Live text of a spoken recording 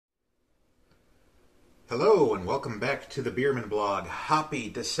Hello and welcome back to the BiermanBlog. Hoppy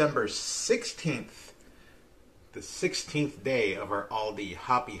December 16th, the 16th day of our Aldi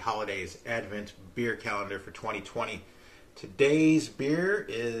Hoppy Holidays Advent beer calendar for 2020. Today's beer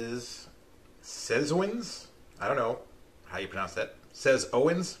is Sezoens. I don't know how you pronounce that.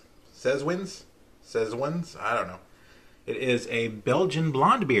 Sezoens? I don't know. It is a Belgian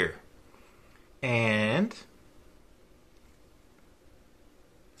blonde beer. And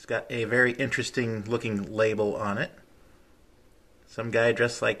it's got a very interesting looking label on it. Some guy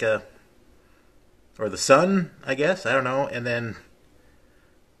dressed like the sun, I guess. I don't know. And then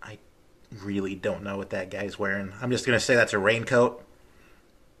I really don't know what that guy's wearing. I'm just going to say that's a raincoat.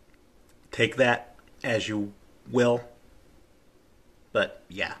 Take that as you will. But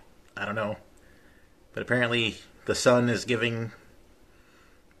yeah, I don't know. But apparently the sun is giving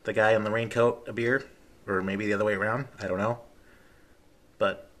the guy in the raincoat a beer. Or maybe the other way around. I don't know.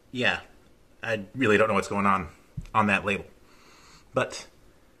 But yeah, I really don't know what's going on that label. But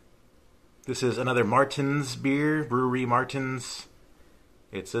this is another Martins beer, Brewery Martins.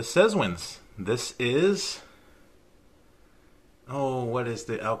 It's a Sezoens. This is, what is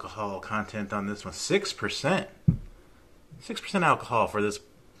the alcohol content on this one? 6%. 6% alcohol for this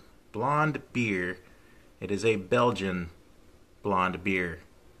blonde beer. It is a Belgian blonde beer.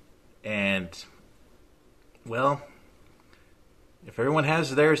 And, well, if everyone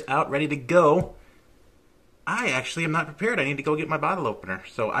has theirs out ready to go, I actually am not prepared. I need to go get my bottle opener.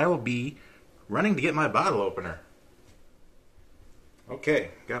 So I will be running to get my bottle opener.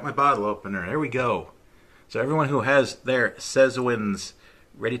 Okay, got my bottle opener. There we go. So everyone who has their Sezoens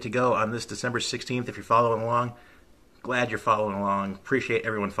ready to go on this December 16th, if you're following along, glad you're following along. Appreciate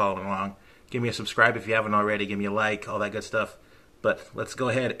everyone following along. Give me a subscribe if you haven't already. Give me a like, all that good stuff. But let's go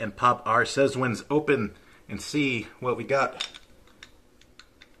ahead and pop our Sezoens open and see what we got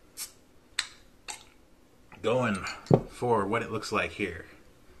going for what it looks like here.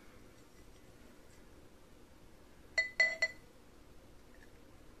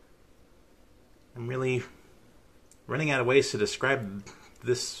 I'm really running out of ways to describe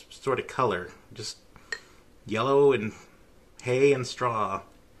this sort of color. Just yellow and hay and straw.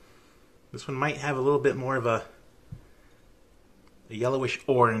 This one might have a little bit more of a yellowish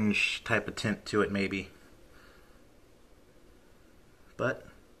orange type of tint to it maybe. But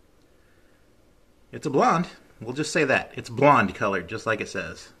it's a blonde. We'll just say that. It's blonde colored, just like it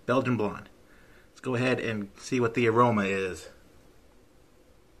says. Belgian blonde. Let's go ahead and see what the aroma is.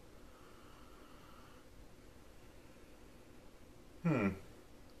 I'm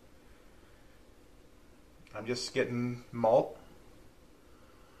just getting malt.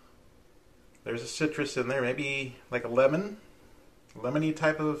 There's a citrus in there, maybe like a lemony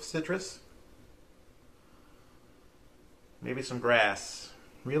type of citrus. Maybe some grass.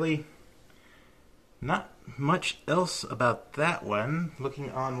 Really not much else about that one.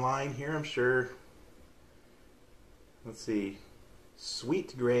 Looking online here, I'm sure. Let's see.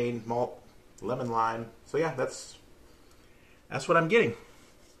 Sweet grain, malt, lemon lime. So yeah, that's what I'm getting.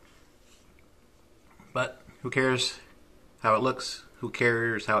 But who cares how it looks? Who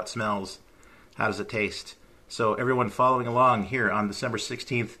cares how it smells? How does it taste? So everyone following along here on December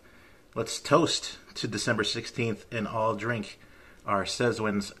 16th, let's toast to December 16th and all drink our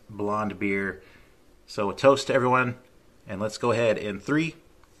Sezoens blonde beer. So a toast to everyone, and let's go ahead in 3,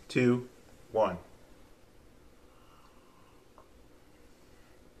 2, 1.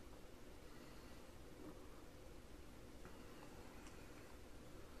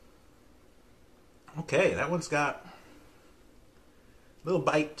 Okay, that one's got a little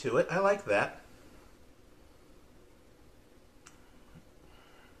bite to it. I like that.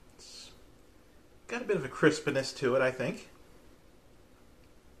 It's got a bit of a crispiness to it, I think.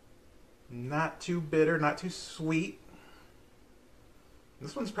 Not too bitter, not too sweet.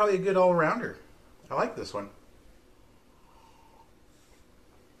 This one's probably a good all-rounder. I like this one.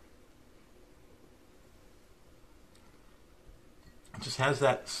 It just has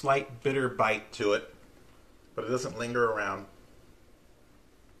that slight bitter bite to it, but it doesn't linger around.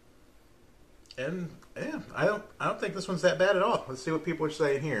 And yeah, I don't think this one's that bad at all. Let's see what people are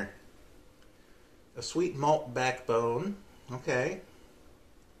saying here. A sweet malt backbone. Okay.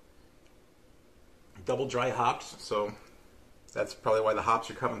 Double dry hops, so that's probably why the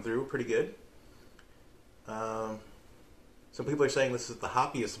hops are coming through pretty good. Some people are saying this is the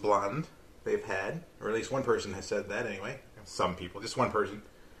hoppiest blonde they've had, or at least one person has said that anyway. Some people, just one person.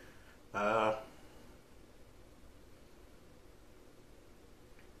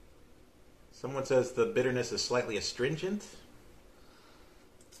 Someone says the bitterness is slightly astringent.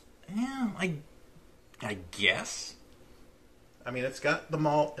 Yeah, I guess. I mean, it's got the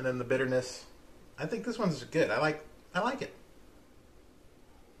malt and then the bitterness. I think this one's good. I like it.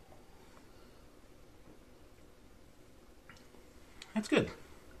 That's good.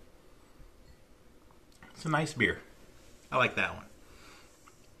 It's a nice beer. I like that one.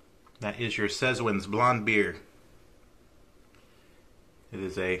 That is your Sezoens blonde beer. It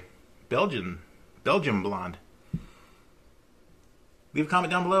is a Belgian blonde. Leave a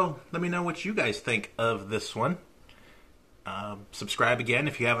comment down below. Let me know what you guys think of this one. Subscribe again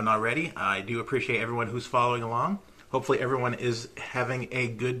if you haven't already. I do appreciate everyone who's following along. Hopefully everyone is having a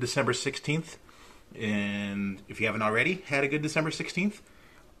good December 16th. And if you haven't already had a good December 16th,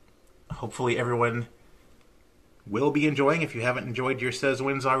 hopefully everyone will be enjoying if you haven't enjoyed your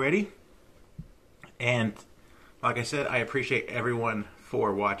Sezoens already. And like I said, I appreciate everyone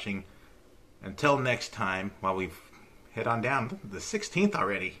for watching. Until next time, while we've head on down the 16th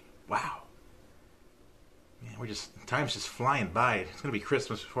already. Wow. Man, time's just flying by. It's going to be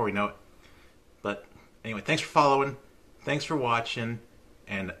Christmas before we know it. But anyway, thanks for following. Thanks for watching.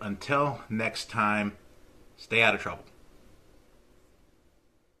 And until next time, stay out of trouble.